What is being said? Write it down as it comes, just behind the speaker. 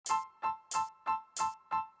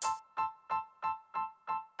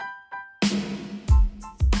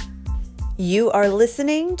You are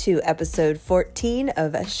listening to episode 14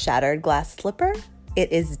 of A Shattered Glass Slipper.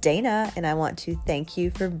 It is Dana, and I want to thank you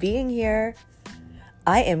for being here.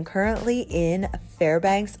 I am currently in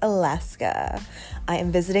Fairbanks, Alaska. I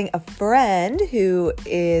am visiting a friend who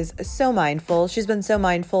is so mindful. She's been so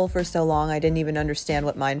mindful for so long. I didn't even understand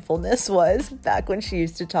what mindfulness was back when she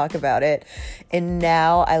used to talk about it. And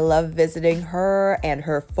now I love visiting her and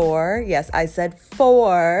her four, yes, I said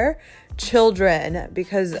four children,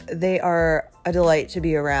 because they are a delight to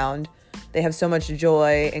be around. They have so much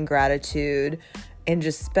joy and gratitude, and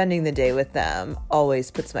just spending the day with them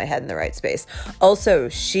always puts my head in the right space. Also,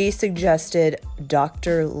 she suggested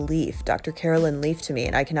Dr. Carolyn Leaf to me,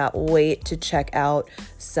 and I cannot wait to check out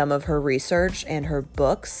some of her research and her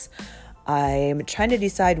books. I'm trying to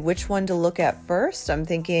decide which one to look at first. I'm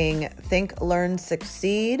thinking Think, Learn,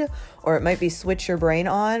 Succeed, or it might be Switch Your Brain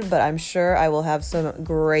On, but I'm sure I will have some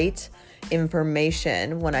great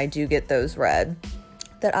information when I do get those read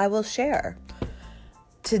that I will share.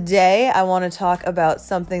 Today, I want to talk about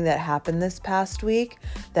something that happened this past week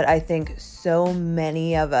that I think so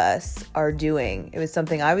many of us are doing. It was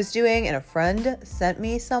something I was doing, and a friend sent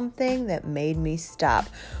me something that made me stop.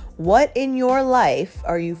 What in your life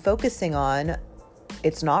are you focusing on?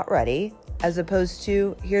 It's not ready, as opposed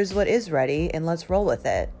to here's what is ready and let's roll with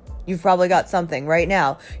it. You've probably got something right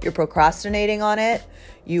now. You're procrastinating on it.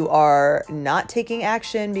 You are not taking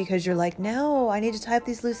action because you're like, no, I need to tie up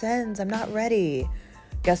these loose ends. I'm not ready.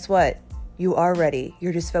 Guess what? You are ready.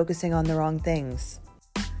 You're just focusing on the wrong things.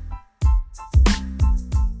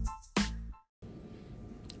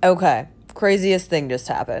 Okay, craziest thing just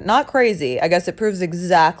happened. Not crazy. I guess it proves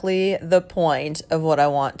exactly the point of what I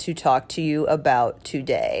want to talk to you about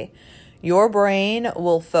today. Your brain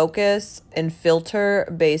will focus and filter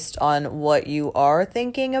based on what you are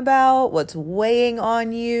thinking about, what's weighing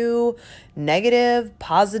on you, negative,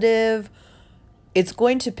 positive. It's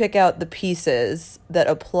going to pick out the pieces that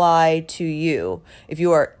apply to you. If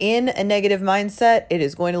you are in a negative mindset, it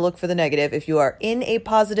is going to look for the negative. If you are in a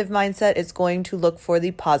positive mindset, it's going to look for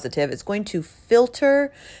the positive. It's going to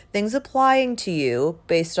filter things applying to you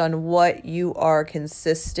based on what you are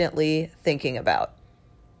consistently thinking about.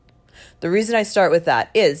 The reason I start with that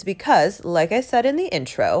is because, like I said in the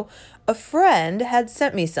intro, a friend had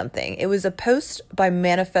sent me something. It was a post by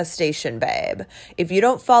Manifestation Babe. If you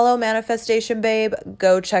don't follow Manifestation Babe,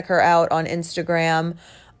 go check her out on Instagram.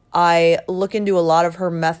 I look into a lot of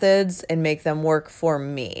her methods and make them work for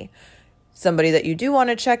me. Somebody that you do want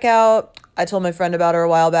to check out, I told my friend about her a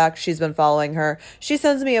while back. She's been following her. She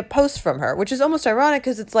sends me a post from her, which is almost ironic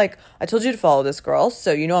because it's like, I told you to follow this girl,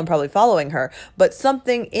 so you know I'm probably following her. But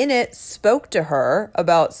something in it spoke to her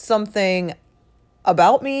about something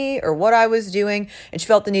about me or what I was doing, and she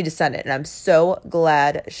felt the need to send it. And I'm so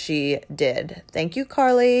glad she did. Thank you,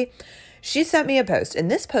 Carly. She sent me a post,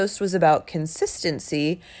 and this post was about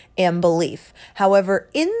consistency and belief. However,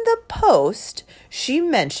 in the post, she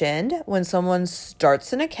mentioned when someone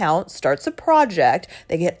starts an account, starts a project,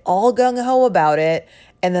 they get all gung-ho about it,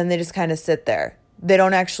 and then they just kind of sit there. They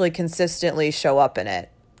don't actually consistently show up in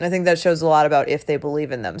it. And I think that shows a lot about if they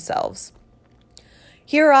believe in themselves.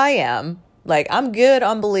 Here I am. Like, I'm good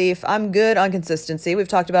on belief. I'm good on consistency. We've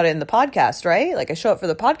talked about it in the podcast, right? Like, I show up for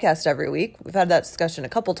the podcast every week. We've had that discussion a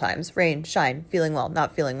couple times. Rain, shine, feeling well,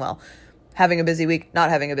 not feeling well, having a busy week, not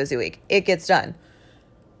having a busy week. It gets done.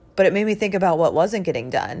 But it made me think about what wasn't getting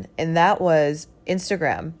done. And that was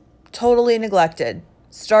Instagram. Totally neglected.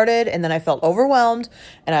 Started, and then I felt overwhelmed,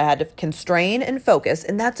 and I had to constrain and focus.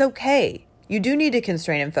 And that's okay. You do need to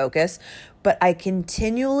constrain and focus. But I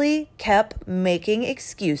continually kept making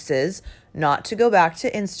excuses not to go back to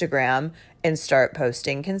Instagram and start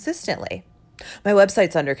posting consistently. My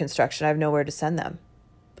website's under construction. I have nowhere to send them.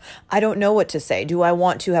 I don't know what to say. Do I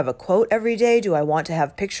want to have a quote every day? Do I want to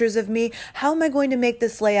have pictures of me? How am I going to make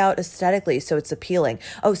this layout aesthetically so it's appealing?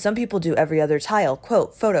 Oh, some people do every other tile.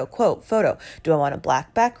 Quote, photo. Do I want a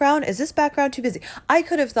black background? Is this background too busy? I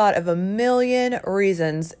could have thought of a million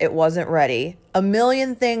reasons it wasn't ready. A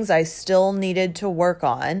million things I still needed to work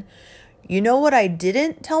on. You know what I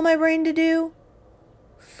didn't tell my brain to do?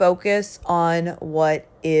 Focus on what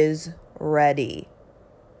is ready.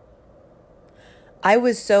 I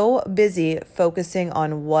was so busy focusing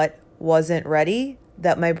on what wasn't ready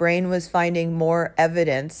that my brain was finding more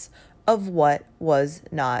evidence of what was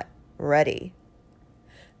not ready.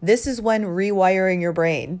 This is when rewiring your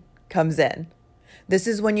brain comes in. This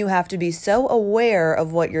is when you have to be so aware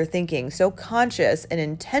of what you're thinking, so conscious and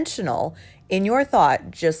intentional in your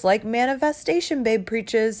thought, just like Manifestation Babe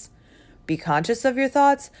preaches. Be conscious of your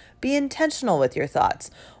thoughts. Be intentional with your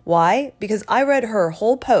thoughts. Why? Because I read her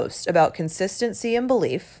whole post about consistency and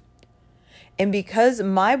belief, And because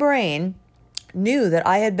my brain knew that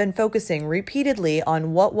I had been focusing repeatedly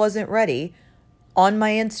on what wasn't ready on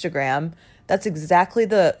my Instagram, that's exactly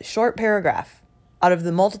the short paragraph out of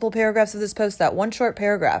the multiple paragraphs of this post, that one short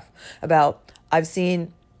paragraph about I've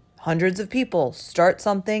seen hundreds of people start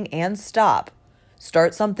something and stop,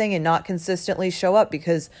 start something and not consistently show up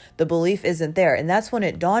because the belief isn't there. And that's when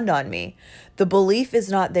it dawned on me. The belief is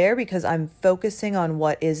not there because I'm focusing on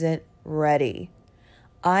what isn't ready.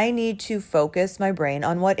 I need to focus my brain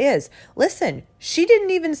on what is. Listen, she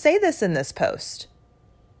didn't even say this in this post.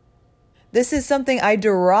 This is something I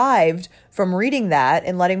derived from reading that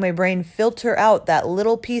and letting my brain filter out that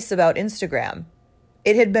little piece about Instagram.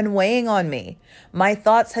 It had been weighing on me. My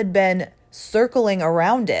thoughts had been circling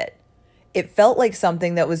around it. It felt like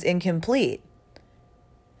something that was incomplete.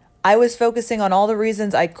 I was focusing on all the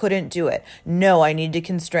reasons I couldn't do it. No, I need to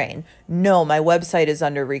constrain. No, my website is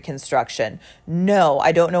under reconstruction. No,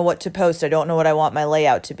 I don't know what to post. I don't know what I want my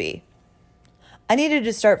layout to be. I needed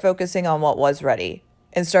to start focusing on what was ready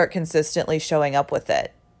and start consistently showing up with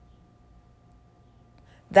it.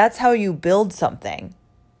 That's how you build something.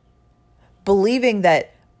 Believing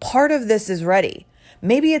that part of this is ready.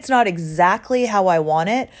 Maybe it's not exactly how I want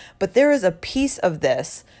it, but there is a piece of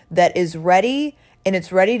this that is ready and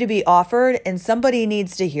it's ready to be offered, and somebody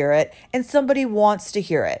needs to hear it and somebody wants to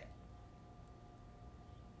hear it.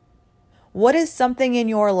 What is something in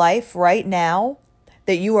your life right now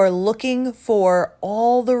that you are looking for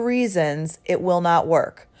all the reasons it will not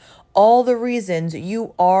work? All the reasons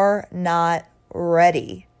you are not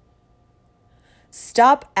ready.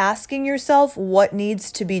 Stop asking yourself what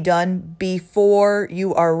needs to be done before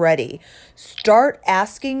you are ready. Start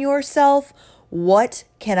asking yourself, what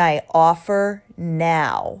can I offer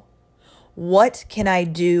now? What can I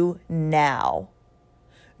do now?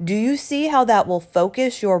 Do you see how that will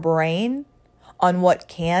focus your brain on what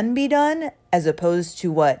can be done as opposed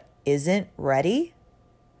to what isn't ready?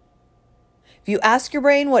 If you ask your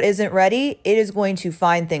brain what isn't ready, it is going to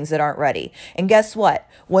find things that aren't ready. And guess what?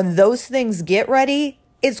 When those things get ready,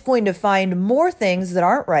 it's going to find more things that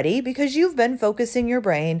aren't ready because you've been focusing your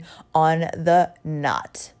brain on the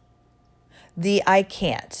not. The I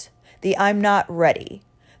can't. The I'm not ready.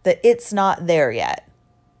 The it's not there yet.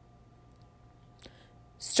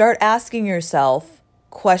 Start asking yourself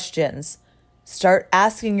questions. Start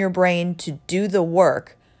asking your brain to do the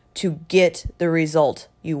work to get the result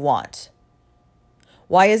you want.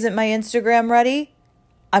 Why isn't my Instagram ready?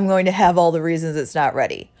 I'm going to have all the reasons it's not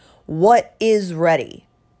ready. What is ready?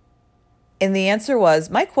 And the answer was,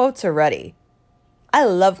 my quotes are ready. I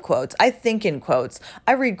love quotes. I think in quotes.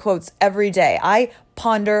 I read quotes every day. I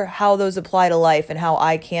ponder how those apply to life and how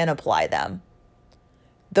I can apply them.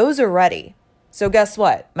 Those are ready. So guess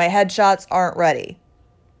what? My headshots aren't ready.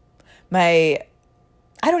 I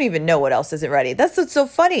don't even know what else isn't ready. That's what's so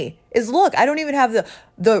funny is look, I don't even have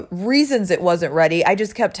the reasons it wasn't ready. I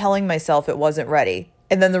just kept telling myself it wasn't ready.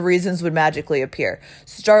 And then the reasons would magically appear.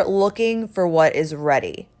 Start looking for what is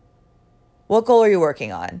ready. What goal are you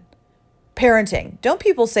working on? Parenting. Don't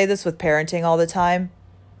people say this with parenting all the time?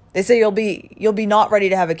 They say you'll be not ready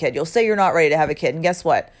to have a kid. You'll say you're not ready to have a kid. And guess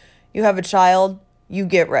what? You have a child, you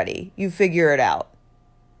get ready. You figure it out.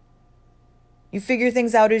 You figure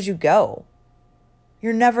things out as you go.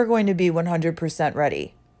 You're never going to be 100%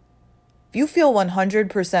 ready. If you feel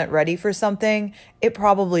 100% ready for something, it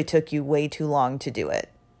probably took you way too long to do it.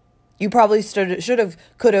 You probably should have,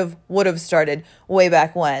 could have, would have started way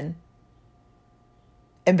back when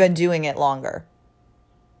and been doing it longer.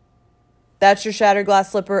 That's your Shattered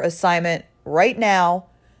Glass Slipper assignment right now,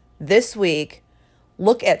 this week.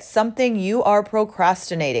 Look at something you are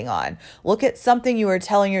procrastinating on. Look at something you are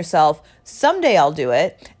telling yourself, someday I'll do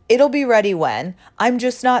it. It'll be ready when. I'm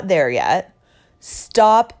just not there yet.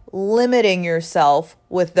 Stop limiting yourself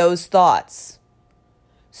with those thoughts.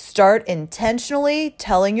 Start intentionally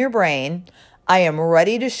telling your brain, I am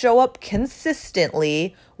ready to show up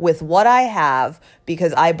consistently with what I have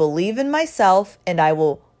because I believe in myself and I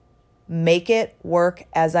will make it work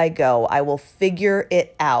as I go. I will figure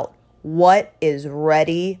it out. What is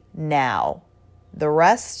ready now? The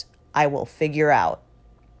rest I will figure out.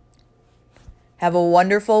 Have a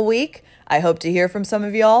wonderful week. I hope to hear from some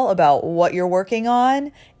of y'all about what you're working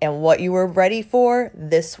on and what you were ready for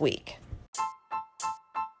this week.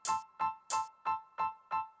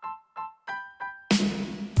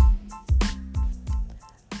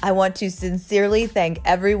 I want to sincerely thank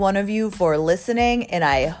every one of you for listening, and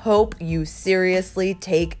I hope you seriously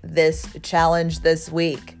take this challenge this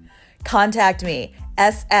week. Contact me,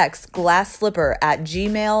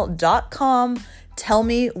 sxglassslipper@gmail.com. Tell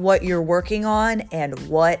me what you're working on and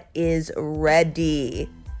what is ready.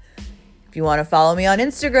 If you want to follow me on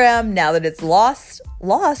Instagram, now that it's lost,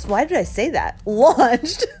 why did I say that?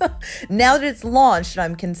 Launched. Now that it's launched,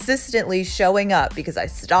 I'm consistently showing up because I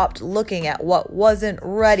stopped looking at what wasn't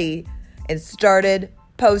ready and started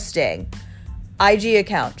posting. IG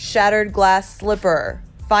account, Shattered Glass Slipper.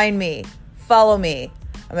 Find me, follow me.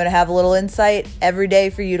 I'm going to have a little insight every day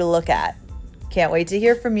for you to look at. Can't wait to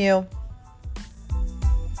hear from you.